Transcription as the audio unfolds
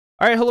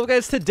Alright, hello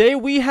guys. Today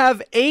we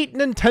have 8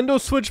 Nintendo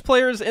Switch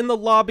players in the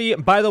lobby.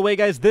 By the way,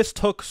 guys, this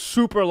took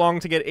super long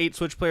to get 8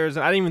 Switch players,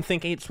 and I didn't even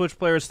think 8 Switch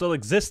players still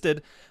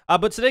existed.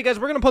 But today, guys,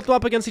 we're going to put them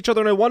up against each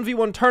other in a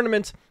 1v1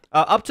 tournament,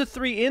 up to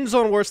 3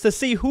 in-zone wars to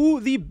see who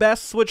the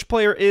best Switch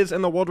player is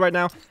in the world right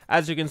now.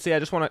 As you can see, I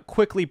just want to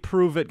quickly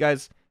prove it,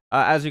 guys.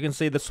 As you can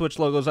see, the Switch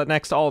logo is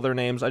next to all their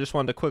names. I just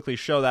wanted to quickly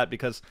show that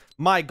because,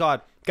 my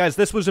god, guys,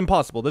 this was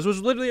impossible. This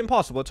was literally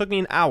impossible. It took me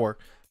an hour.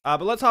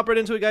 But let's hop right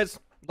into it, guys.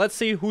 Let's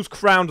see who's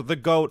crowned the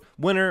GOAT.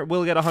 Winner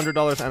will get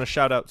 $100 and a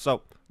shout out.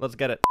 So let's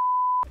get it.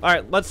 All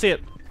right, let's see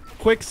it.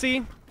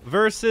 Quixie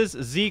versus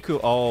Ziku.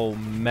 Oh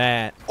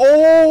man.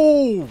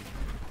 Oh,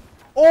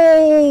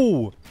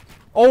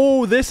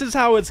 this is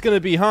how it's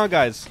gonna be, huh,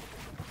 guys?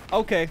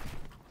 Okay.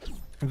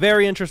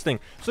 Very interesting.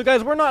 So,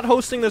 guys, we're not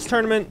hosting this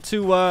tournament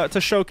to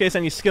showcase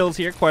any skills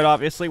here. Quite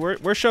obviously, we're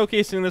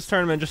showcasing this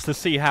tournament just to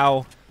see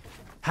how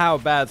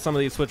bad some of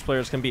these Switch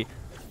players can be.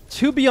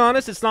 To be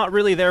honest, it's not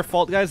really their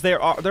fault, guys.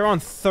 They're on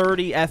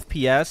 30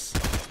 FPS.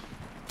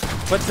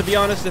 But to be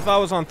honest, if I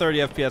was on 30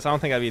 FPS, I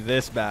don't think I'd be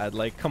this bad.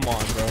 Like, come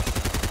on, bro.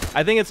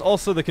 I think it's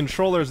also the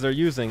controllers they're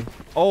using.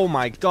 Oh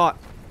my god.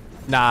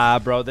 Nah,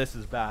 bro, this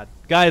is bad.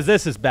 Guys,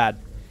 this is bad.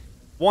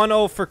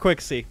 1-0 for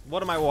Quixie.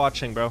 What am I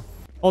watching, bro?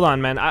 Hold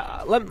on, man.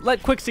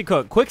 Let Quixie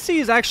cook. Quixie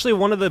is actually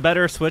one of the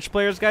better Switch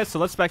players, guys, so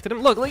let's spectate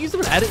him. Look, he's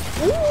doing edit.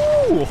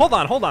 Ooh, hold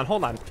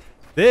on.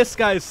 This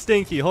guy's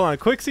stinky. Hold on.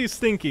 Quixie's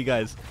stinky,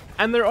 guys.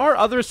 And there are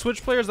other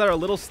Switch players that are a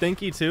little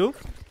stinky, too.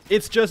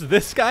 It's just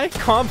this guy,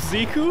 Comp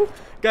Ziku.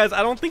 Guys,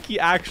 I don't think he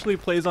actually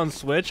plays on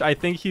Switch. I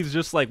think he's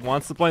just, like,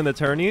 wants to play in the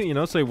tourney, you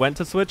know? So he went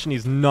to Switch, and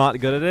he's not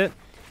good at it.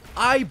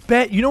 I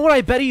bet... You know what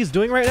I bet he's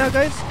doing right now,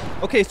 guys?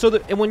 Okay, so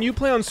when you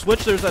play on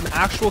Switch, there's an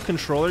actual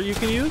controller you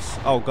can use.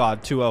 Oh,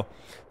 God. 2-0.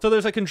 So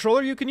there's a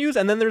controller you can use,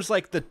 and then there's,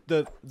 like,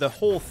 the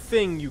whole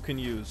thing you can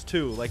use,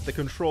 too. Like, the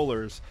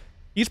controllers.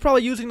 He's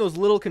probably using those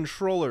little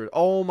controllers.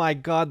 Oh, my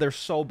God. They're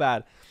so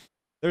bad.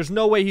 There's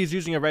no way he's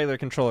using a regular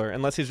controller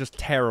unless he's just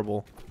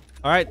terrible.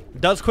 All right,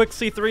 does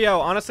Quixie 3-0?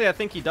 Honestly, I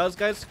think he does,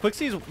 guys.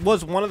 Quixie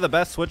was one of the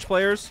best Switch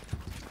players.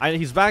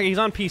 He's back. He's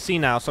on PC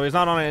now, so he's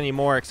not on it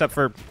anymore, except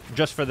for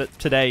just for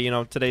today, you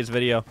know, today's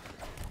video.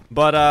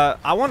 But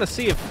I want to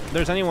see if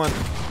there's anyone.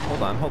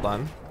 Hold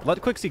on. Let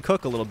Quixie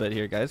cook a little bit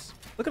here, guys.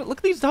 Look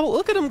at these double.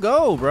 Look at him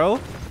go, bro.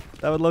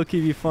 That would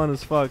low-key be fun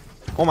as fuck.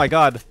 Oh my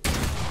god,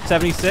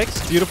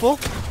 76, beautiful.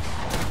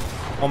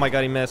 Oh my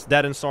god, he missed.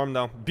 Dead in Storm,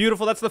 though.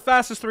 Beautiful. That's the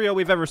fastest 3-0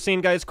 we've ever seen,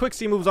 guys.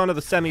 Quixie moves on to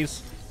the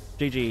semis.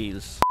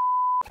 GG's.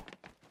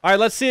 All right,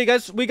 let's see it,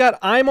 guys. We got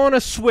I'm on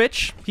a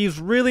Switch. He's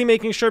really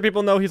making sure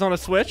people know he's on a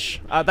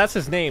Switch. That's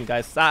his name,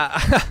 guys.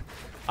 I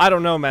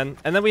don't know, man.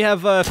 And then we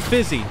have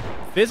Fizzy.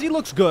 Fizzy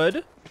looks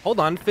good. Hold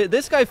on.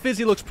 This guy,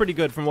 Fizzy, looks pretty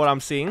good from what I'm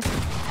seeing.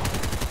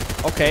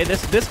 Okay,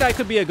 this guy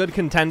could be a good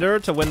contender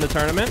to win the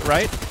tournament,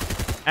 right?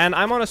 And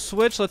I'm on a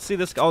Switch. Let's see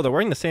this. Oh, they're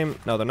wearing the same.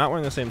 No, they're not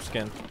wearing the same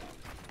skin.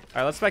 All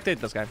right, let's spectate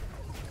this guy.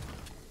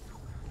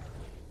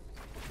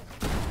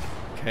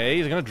 Okay,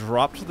 he's gonna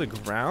drop to the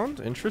ground.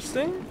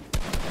 Interesting.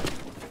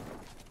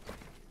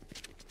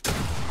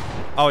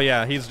 Oh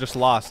yeah, he's just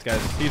lost,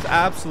 guys. He's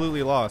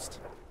absolutely lost.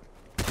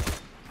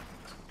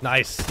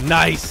 Nice.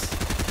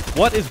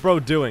 What is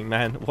bro doing,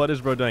 man? What is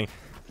bro doing?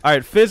 All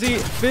right,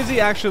 Fizzy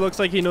actually looks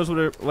like he knows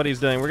what he's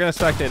doing. We're gonna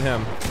spectate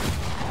him.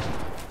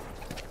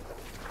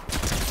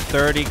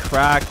 30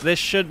 cracked. This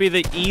should be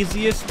the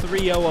easiest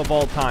 3-0 of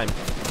all time.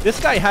 This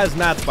guy has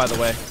mats, by the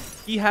way.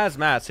 He has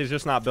mats. He's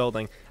just not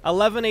building.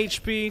 11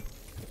 HP,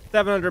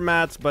 700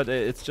 mats, but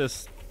it's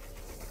just...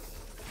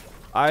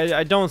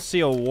 I don't see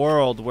a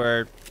world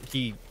where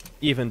he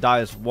even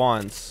dies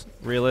once,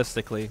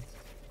 realistically.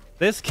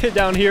 This kid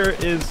down here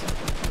is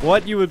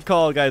what you would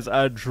call, guys,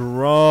 a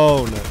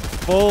drone.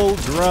 Full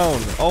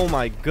drone. Oh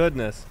my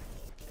goodness.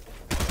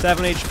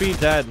 7 HP,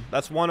 dead.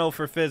 That's 1-0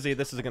 for Fizzy.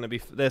 This is gonna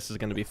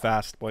be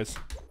fast, boys.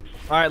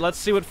 All right, let's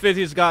see what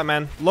Fizzy's got,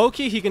 man.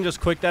 Low-key, he can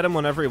just quick dead him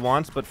whenever he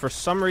wants, but for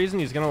some reason,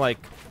 he's gonna, like...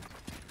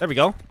 There we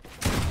go.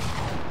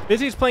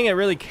 Fizzy's playing it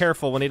really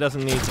careful when he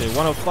doesn't need to.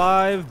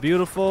 105,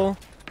 beautiful.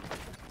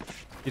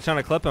 He's trying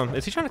to clip him.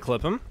 Is he trying to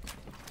clip him?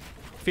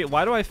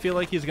 Why do I feel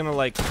like he's gonna,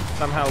 like,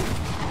 somehow...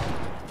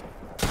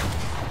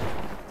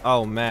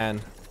 Oh,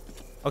 man.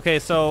 Okay,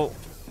 so...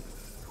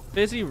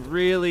 Fizzy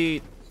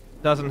really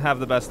doesn't have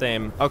the best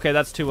aim. Okay,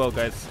 that's 2-0,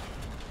 guys.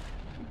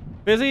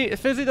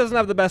 Fizzy doesn't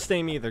have the best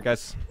aim either,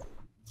 guys.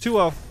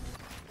 2-0.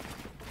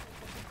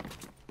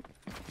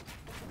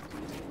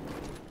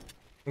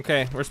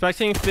 Okay,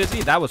 respecting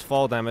Fizzy. That was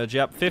fall damage.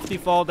 Yep, 50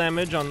 fall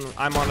damage on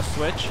I'm on a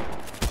Switch.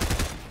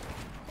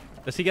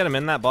 Does he get him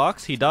in that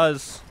box? He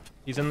does.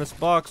 He's in this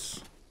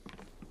box.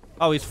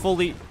 Oh, he's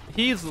literally...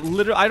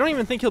 I don't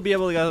even think he'll be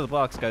able to get out of the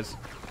box, guys.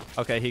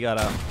 Okay, he got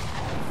out.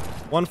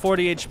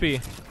 140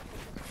 HP.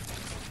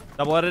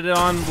 Double edited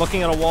on,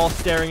 looking at a wall,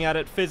 staring at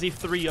it. Fizzy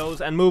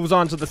 3-0s and moves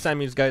on to the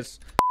semis, guys.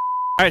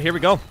 All right, here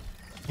we go.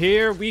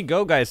 Here we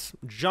go, guys.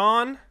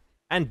 John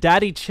and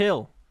Daddy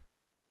Chill.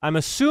 I'm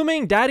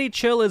assuming Daddy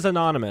Chill is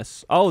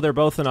anonymous. Oh, they're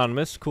both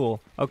anonymous.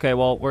 Cool. Okay,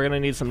 well, we're gonna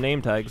need some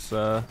name tags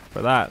for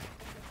that.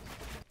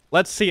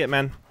 Let's see it,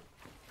 man.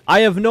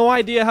 I have no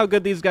idea how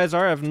good these guys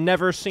are. I've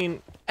never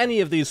seen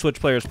any of these Switch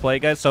players play,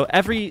 guys. So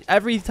every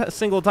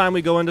single time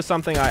we go into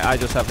something, I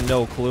just have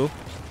no clue.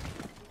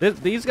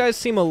 These guys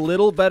seem a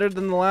little better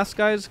than the last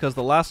guys, because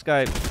the last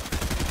guy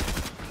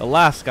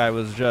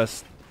was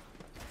just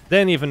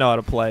didn't even know how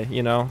to play,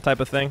 you know, type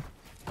of thing.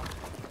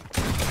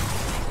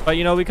 But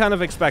you know, we kind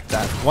of expect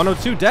that.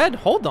 102 dead.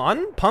 Hold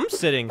on, pump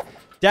sitting.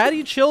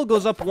 Daddy Chill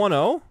goes up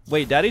 1-0.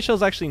 Wait, Daddy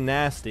Chill's actually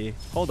nasty.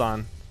 Hold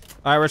on.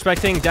 All right,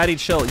 respecting Daddy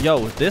Chill.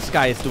 Yo, this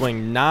guy is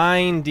doing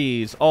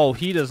 90s. Oh,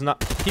 he does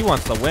not. He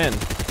wants to win.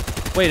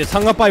 Wait, it's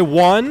hung up by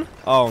 1?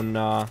 Oh,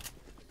 nah.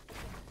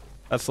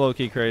 That's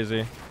low-key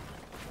crazy.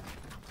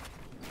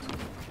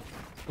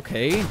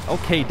 Okay,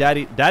 okay,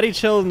 Daddy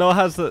Chill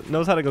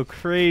knows how to go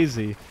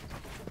crazy.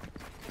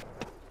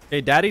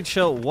 Okay, Daddy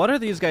Chill. What are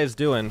these guys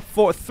doing?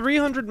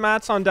 300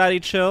 mats on Daddy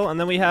Chill, and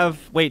then we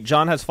have. Wait,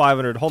 John has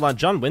 500. Hold on,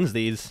 John wins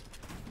these.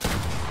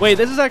 Wait,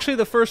 this is actually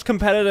the first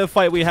competitive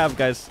fight we have,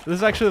 guys. This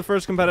is actually the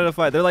first competitive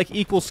fight. They're like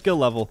equal skill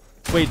level.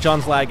 Wait,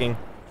 John's lagging.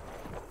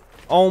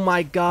 Oh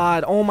my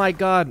god. Oh my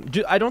god.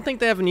 Dude, I don't think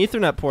they have an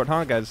Ethernet port,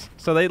 huh, guys?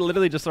 So they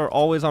literally just are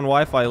always on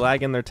Wi-Fi,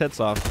 lagging their tits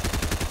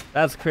off.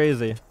 That's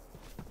crazy.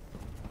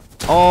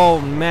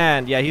 Oh,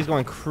 man. Yeah, he's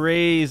going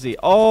crazy.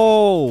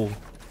 Oh.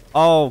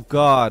 Oh,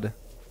 god.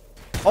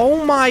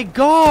 Oh my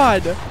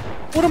god.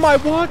 What am I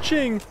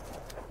watching?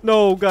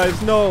 No,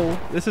 guys, no.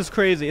 This is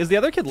crazy. Is the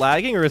other kid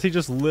lagging, or is he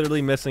just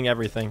literally missing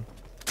everything?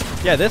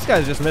 Yeah, this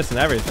guy's just missing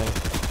everything.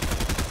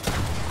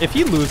 If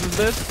he loses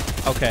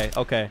this... Okay,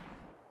 okay.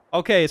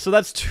 Okay, so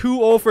that's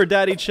 2-0 for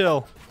Daddy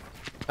Chill.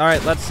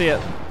 Alright, let's see it.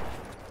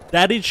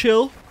 Daddy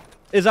Chill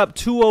is up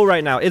 2-0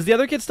 right now. Is the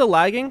other kid still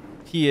lagging?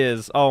 He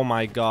is. Oh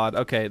my god.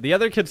 Okay, the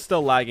other kid's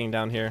still lagging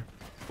down here.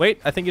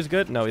 Wait, I think he's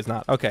good. No, he's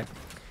not. Okay.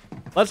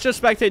 Let's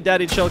just spectate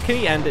Daddy Chill. Can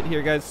he end it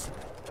here, guys?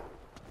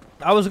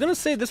 I was gonna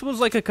say this was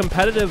like a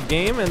competitive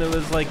game and it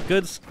was like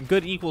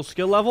good equal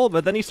skill level,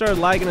 but then he started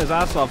lagging his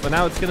ass off, and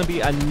now it's gonna be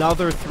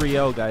another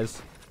 3-0, guys.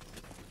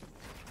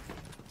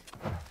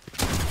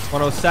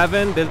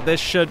 107. This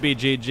should be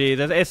GG.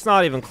 It's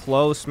not even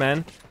close,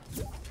 man.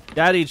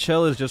 Daddy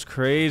Chill is just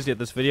crazy at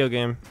this video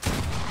game.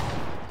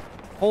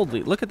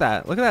 Holy, look at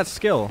that. Look at that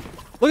skill.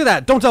 Look at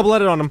that. Don't double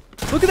edit on him.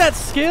 Look at that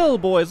skill,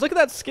 boys. Look at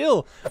that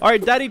skill. All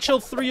right, Daddy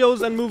Chill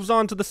 3-0s and moves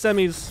on to the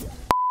semis.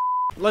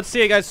 Let's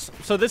see it, guys.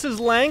 So this is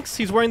Lanks.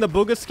 He's wearing the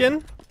Booga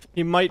skin.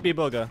 He might be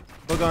Booga.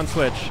 Booga on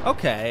Switch.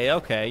 Okay,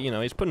 okay. You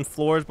know, he's putting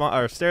floors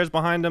or stairs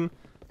behind him.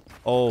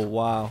 Oh,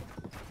 wow.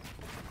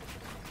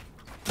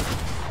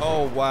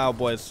 Oh, wow,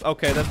 boys.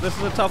 Okay, this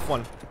is a tough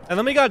one. And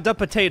then we got the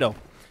Potato.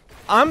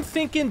 I'm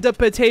thinking the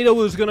Potato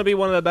is going to be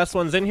one of the best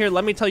ones in here.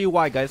 Let me tell you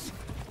why, guys.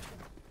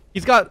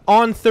 He's got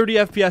on 30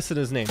 FPS in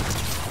his name.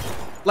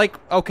 Like,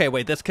 okay,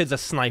 wait, this kid's a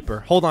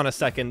sniper. Hold on a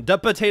second. The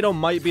Potato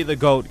might be the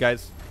GOAT,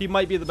 guys. He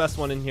might be the best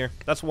one in here.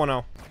 That's 1-0.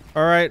 All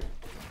right.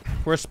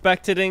 We're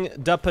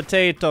spectating the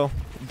Potato.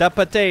 The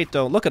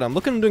Potato. Look at him.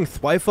 Look at him doing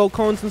Thwifo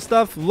cones and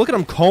stuff. Look at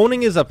him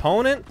coning his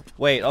opponent.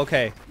 Wait,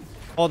 okay.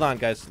 Hold on,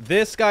 guys.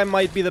 This guy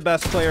might be the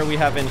best player we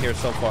have in here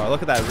so far.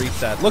 Look at that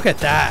reset. Look at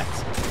that.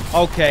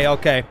 Okay,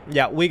 okay.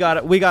 Yeah, we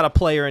got a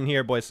player in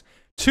here, boys.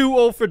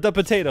 2-0 for the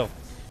Potato.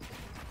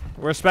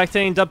 We're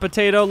spectating the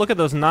Potato. Look at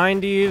those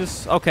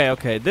 90s. Okay,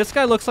 okay. This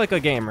guy looks like a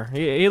gamer.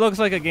 He looks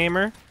like a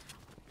gamer.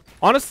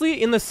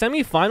 Honestly, in the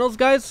semifinals,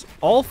 guys,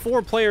 all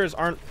 4 players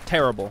aren't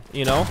terrible,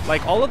 you know?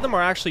 Like, all of them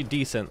are actually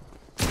decent.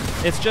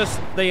 It's just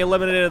they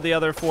eliminated the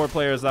other 4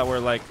 players that were,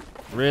 like,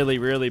 really,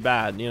 really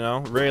bad, you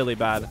know? Really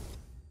bad.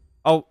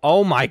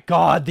 Oh my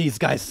god, these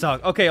guys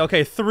suck. Okay,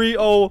 okay.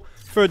 3-0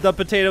 for the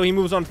Potato. He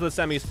moves on to the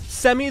semis.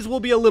 Semis will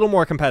be a little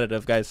more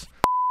competitive, guys.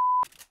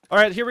 All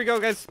right, here we go,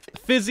 guys.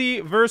 Fizzy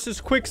versus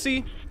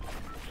Quixie.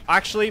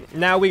 Actually,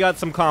 now we got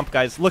some comp,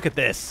 guys. Look at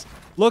this.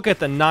 Look at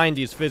the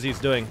 90s Fizzy's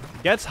doing.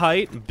 Gets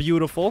height.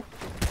 Beautiful.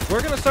 We're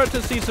going to start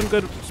to see some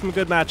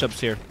good matchups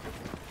here.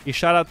 He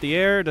shot out the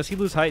air. Does he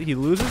lose height? He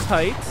loses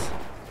height.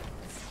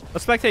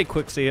 Let's spectate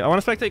Quixie. I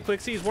want to spectate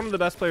Quixie. He's one of the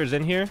best players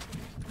in here.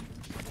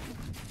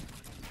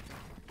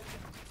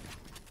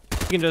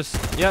 You can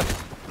just, yep,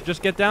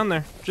 just get down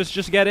there.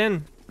 Just get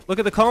in. Look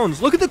at the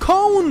cones. Look at the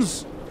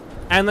cones!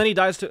 And then he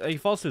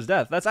falls to his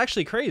death. That's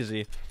actually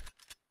crazy.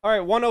 All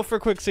right, 1-0 for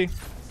Quixie.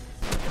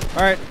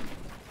 All right,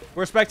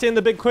 we're spectating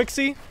the big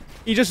Quixie.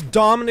 He just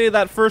dominated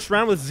that first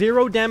round with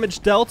 0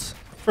 damage dealt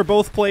for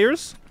both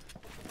players.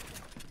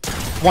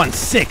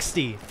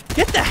 160.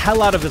 Get the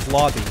hell out of his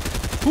lobby.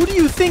 Who do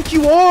you think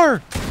you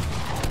are?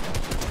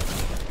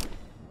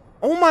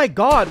 Oh my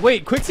god.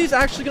 Wait, Quixie's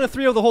actually going to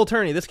 3-0 the whole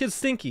tourney. This kid's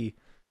stinky.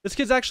 This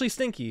kid's actually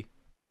stinky.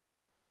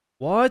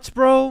 What,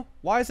 bro?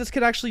 Why is this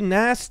kid actually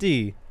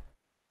nasty?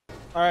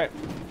 All right,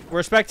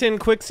 we're spectating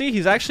Quixie.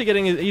 He's actually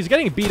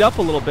getting beat up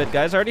a little bit,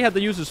 guys. I already had to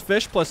use his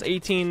fish plus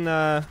 18.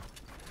 Plus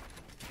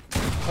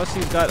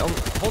he's got.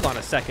 Hold on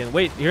a second.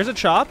 Wait, here's a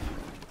chop.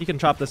 He can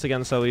chop this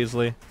again so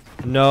easily.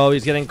 No,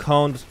 he's getting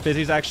coned.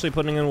 Fizzy's actually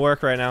putting in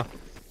work right now.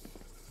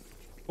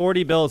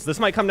 40 builds. This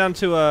might come down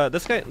to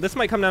This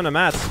might come down to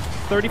mats.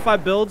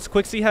 35 builds.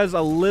 Quixie has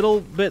a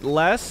little bit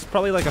less,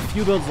 probably like a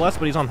few builds less,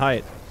 but he's on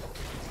height.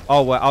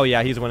 Oh, well, oh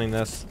yeah, he's winning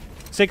this.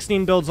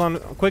 16 builds on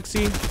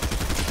Quixie.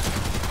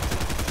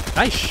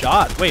 Nice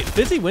shot. Wait,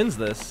 Fizzy wins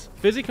this.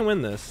 Fizzy can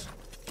win this.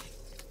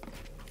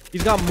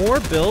 He's got more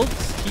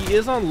builds. He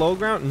is on low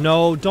ground.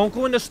 No, don't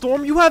go into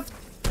Storm. You have...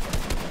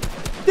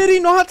 Did he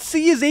not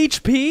see his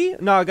HP?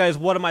 Nah, guys,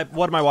 what am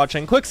I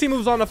watching? Quixie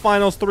moves on to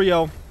finals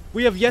 3-0.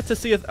 We have yet to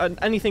see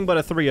anything but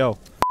a 3-0. Here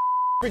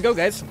we go,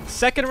 guys.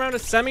 Second round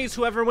of semis.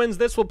 Whoever wins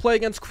this will play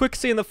against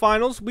Quixie in the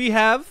finals. We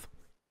have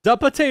the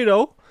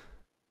Potato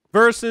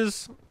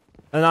versus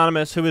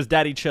Anonymous, who is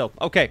Daddy Chill.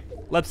 Okay,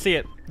 let's see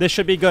it. This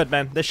should be good,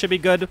 man. This should be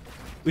good.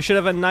 We should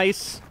have a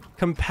nice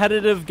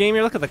competitive game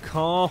here. Look at the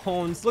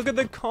cones. Look at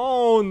the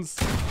cones.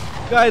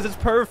 Guys, it's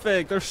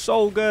perfect. They're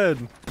so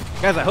good.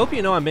 Guys, I hope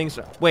you know I'm being...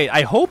 Wait,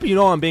 I hope you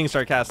know I'm being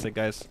sarcastic,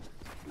 guys.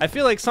 I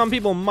feel like some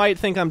people might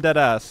think I'm dead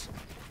ass.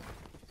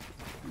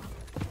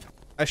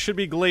 I should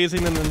be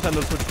glazing the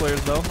Nintendo Switch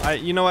players, though.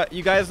 You know what?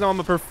 You guys know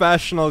I'm a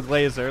professional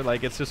glazer.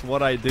 Like, it's just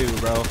what I do,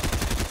 bro.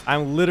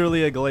 I'm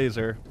literally a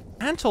glazer.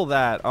 Until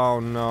that. Oh,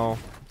 no.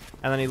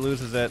 And then he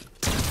loses it.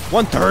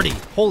 130.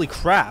 Holy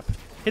crap.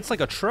 Hits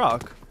like a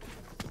truck.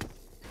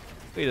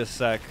 Wait a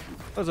sec.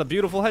 That was a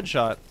beautiful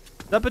headshot.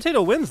 That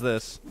Potato wins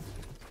this.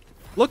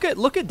 Look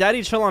at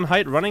Daddy Chill on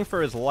height running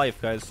for his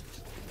life, guys.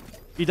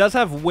 He does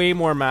have way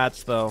more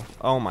mats, though.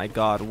 Oh my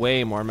god,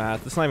 way more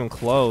mats. It's not even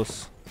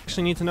close.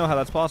 Actually need to know how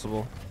that's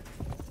possible.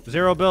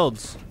 0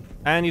 builds.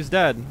 And he's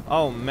dead.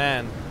 Oh,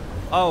 man.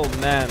 Oh,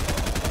 man.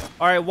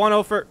 Alright,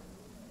 1-0 for...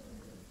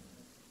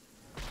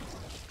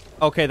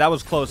 Okay, that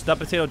was close. That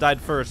Potato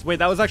died first. Wait,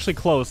 that was actually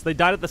close. They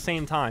died at the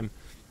same time.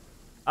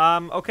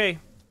 Okay.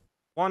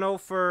 1-0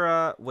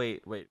 for,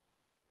 wait. It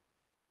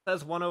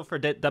says 1-0 for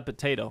that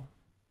Potato.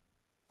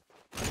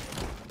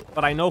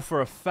 But I know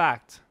for a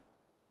fact.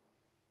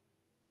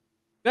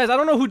 Guys, I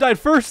don't know who died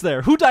first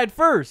there. Who died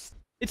first?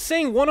 It's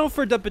saying 1-0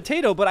 for the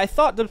Potato, but I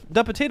thought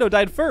the Potato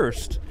died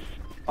first.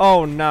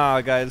 Oh,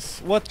 nah,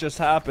 guys. What just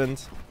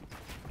happened?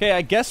 Okay,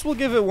 I guess we'll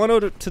give it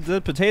 1-0 to the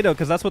Potato,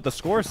 because that's what the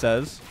score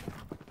says.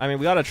 I mean,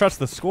 we gotta trust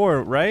the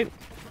score, right?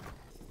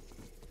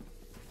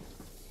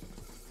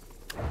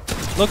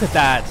 Look at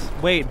that.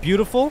 Wait,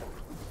 beautiful?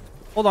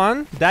 Hold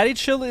on. Daddy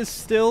Chill is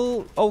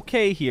still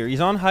okay here.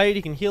 He's on height.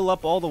 He can heal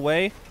up all the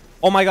way.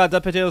 Oh my god,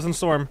 that Potato's in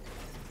Storm.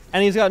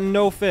 And he's got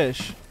no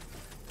fish.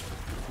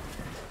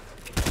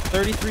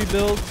 33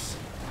 builds.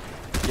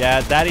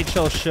 Yeah, Daddy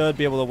Chill should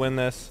be able to win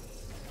this.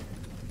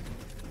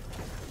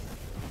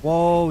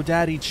 Whoa,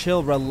 Daddy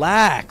Chill.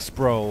 Relax,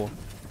 bro.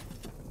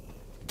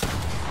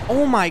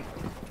 Oh my...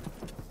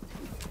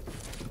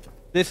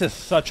 This is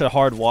such a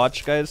hard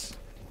watch, guys.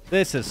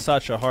 This is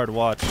such a hard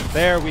watch.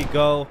 There we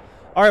go.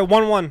 Alright,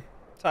 1-1.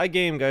 Tie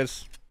game,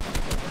 guys.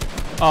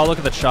 Oh, look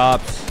at the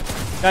chops.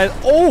 Guys,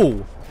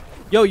 oh!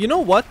 Yo, you know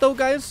what, though,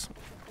 guys?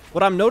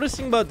 What I'm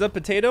noticing about the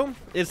Potato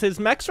is his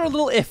mechs are a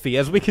little iffy,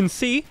 as we can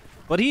see.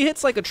 But he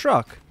hits like a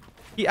truck.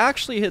 He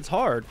actually hits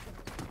hard.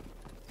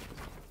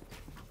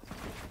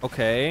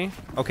 Okay.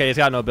 Okay, he's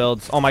got no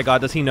builds. Oh my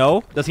god, does he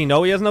know? Does he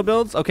know he has no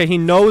builds? Okay, he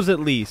knows at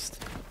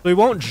least. So he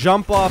won't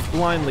jump off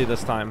blindly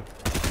this time.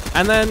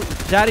 And then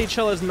Daddy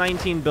Chill has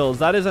 19 builds.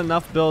 That is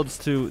enough builds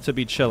to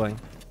be chilling.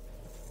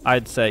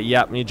 I'd say.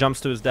 Yep, and he jumps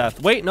to his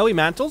death. Wait, no, he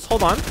mantles?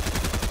 Hold on.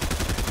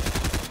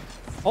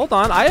 Hold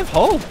on, I have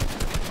hope.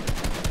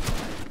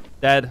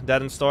 Dead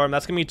in Storm.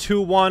 That's gonna be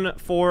 2-1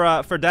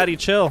 for Daddy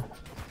Chill.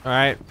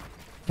 Alright.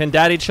 Can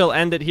Daddy Chill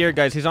end it here,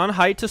 guys? He's on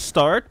height to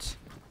start.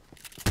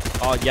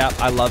 Oh, yeah,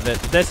 I love it.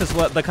 This is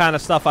what the kind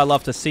of stuff I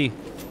love to see.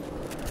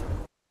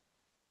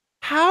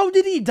 How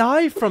did he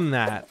die from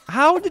that?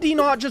 How did he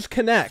not just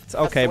connect?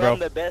 Okay, bro. I'm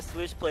the best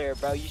Switch player,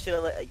 bro. You should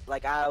have,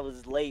 like, I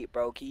was late,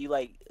 bro. Can you,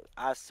 like,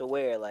 I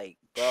swear, like,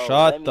 bro.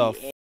 Shut the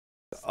f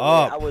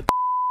up.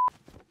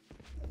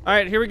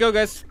 Alright, here we go,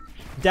 guys.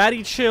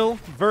 Daddy Chill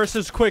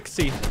versus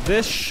Quixie.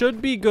 This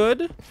should be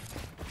good.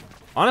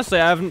 Honestly,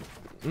 I have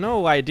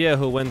no idea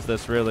who wins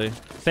this, really.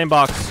 Same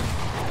box.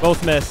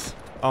 Both miss.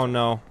 Oh,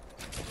 no.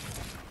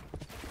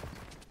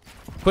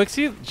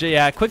 Quixie,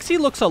 yeah, Quixie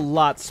looks a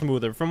lot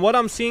smoother. From what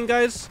I'm seeing,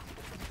 guys,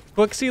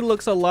 Quixie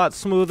looks a lot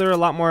smoother, a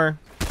lot more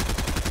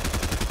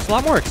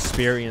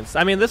experienced.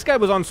 I mean, this guy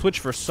was on Switch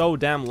for so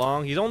damn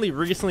long. He's only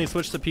recently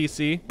switched to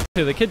PC.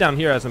 Okay, the kid down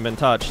here hasn't been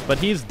touched, but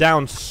he's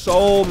down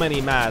so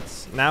many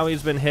mats. Now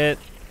he's been hit.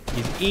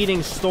 He's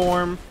eating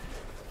Storm.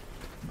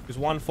 He's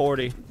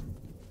 140.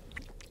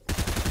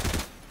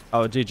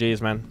 Oh,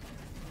 GG's, man.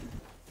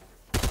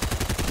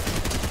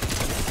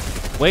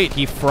 Wait,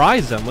 he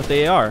fries him with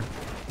the AR.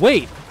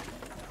 Wait,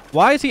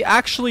 why is he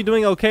actually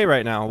doing okay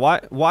right now?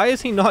 Why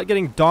is he not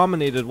getting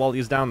dominated while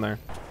he's down there?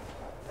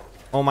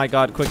 Oh my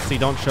god, Quixie,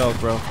 don't choke,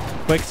 bro.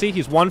 Quixie,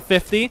 he's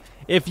 150.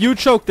 If you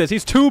choke this,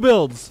 he's 2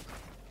 builds.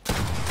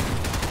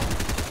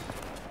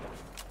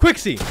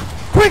 Quixie!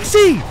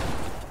 Quixie!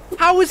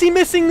 How is he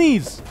missing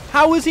these?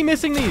 How is he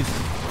missing these?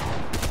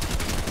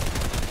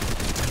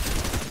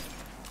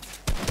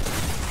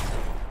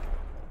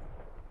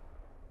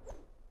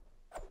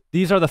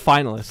 These are the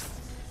finalists.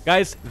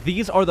 Guys,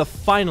 these are the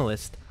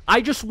finalists.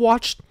 I just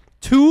watched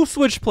 2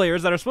 Switch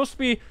players that are supposed to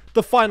be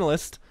the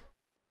finalists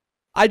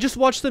I just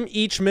watched them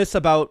each miss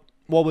about,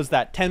 what was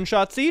that, 10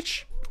 shots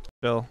each?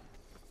 Bill.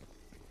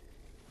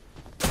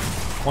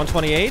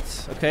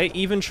 128. Okay,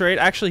 even trade.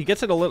 Actually, he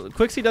gets it a little...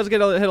 Quixie does get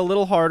hit a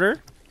little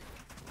harder.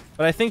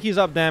 But I think he's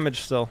up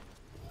damage still.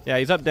 Yeah,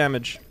 he's up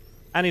damage.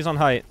 And he's on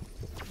height.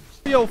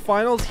 Trio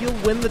finals, he'll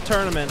win the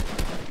tournament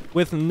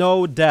with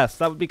no deaths.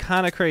 That would be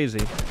kind of crazy.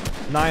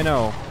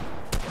 9-0.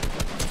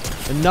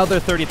 Another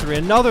 33.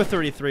 Another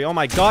 33. Oh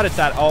my god, it's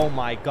that... Oh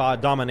my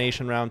god,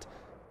 domination round.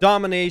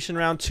 Domination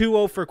round.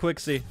 2-0 for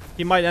Quixie.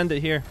 He might end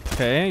it here.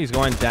 Okay, he's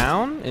going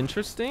down.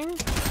 Interesting.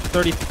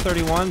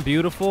 30-31.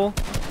 Beautiful.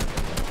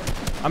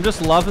 I'm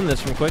just loving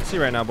this from Quixie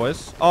right now,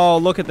 boys. Oh,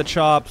 look at the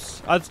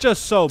chops. It's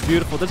just so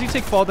beautiful. Does he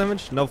take fall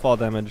damage? No fall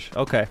damage.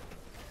 Okay.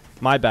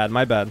 My bad,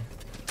 my bad.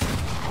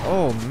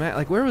 Oh, man.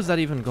 Like, where was that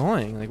even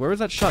going? Like, where was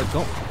that shot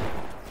going?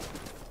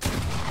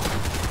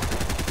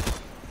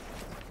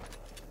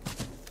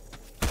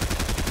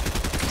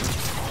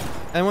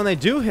 And when they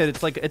do hit,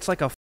 it's like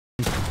a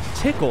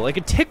tickle. Like,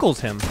 it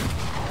tickles him.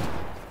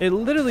 It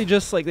literally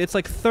just, like, it's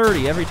like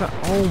 30 every time.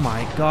 Oh,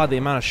 my God. The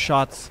amount of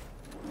shots...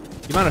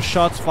 The amount of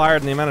shots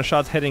fired and the amount of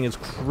shots hitting is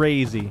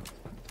crazy.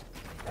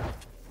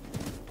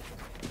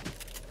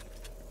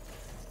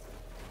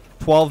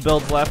 12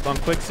 builds left on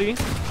Quixie.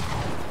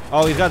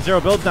 Oh, he's got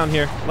 0 builds down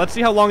here. Let's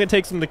see how long it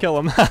takes him to kill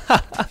him.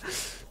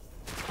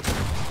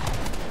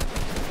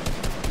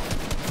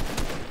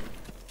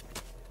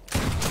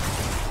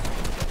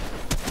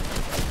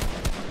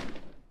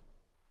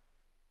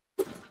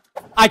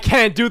 I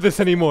can't do this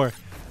anymore.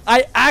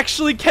 I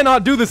actually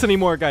cannot do this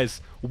anymore,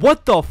 guys.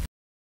 What the f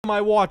am I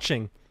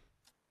watching?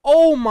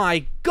 Oh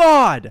my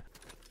god!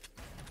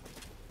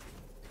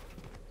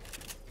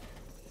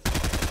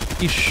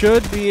 He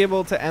should be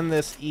able to end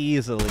this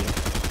easily.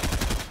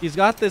 He's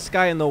got this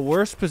guy in the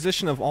worst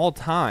position of all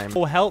time.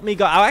 Oh, help me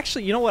God.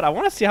 Actually, you know what? I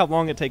want to see how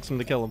long it takes him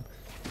to kill him.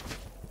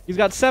 He's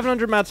got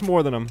 700 mats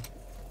more than him.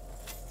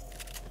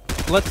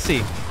 Let's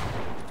see.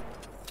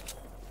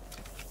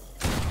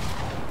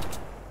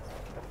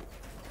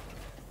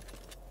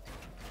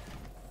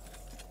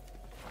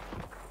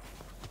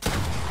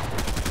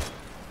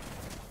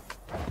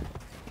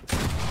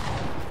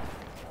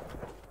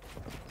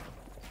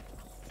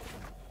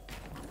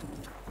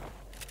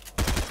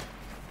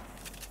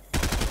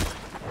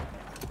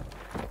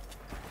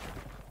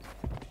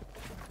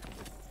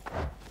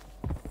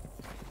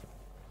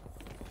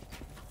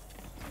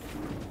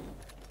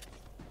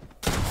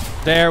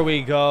 There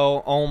we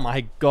go. Oh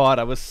my god,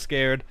 I was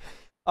scared.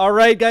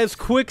 Alright guys,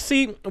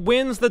 Quixie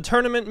wins the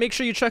tournament. Make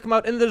sure you check him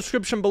out in the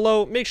description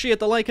below. Make sure you hit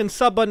the like and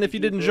sub button if you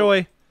did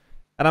enjoy.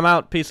 And I'm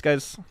out. Peace,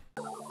 guys.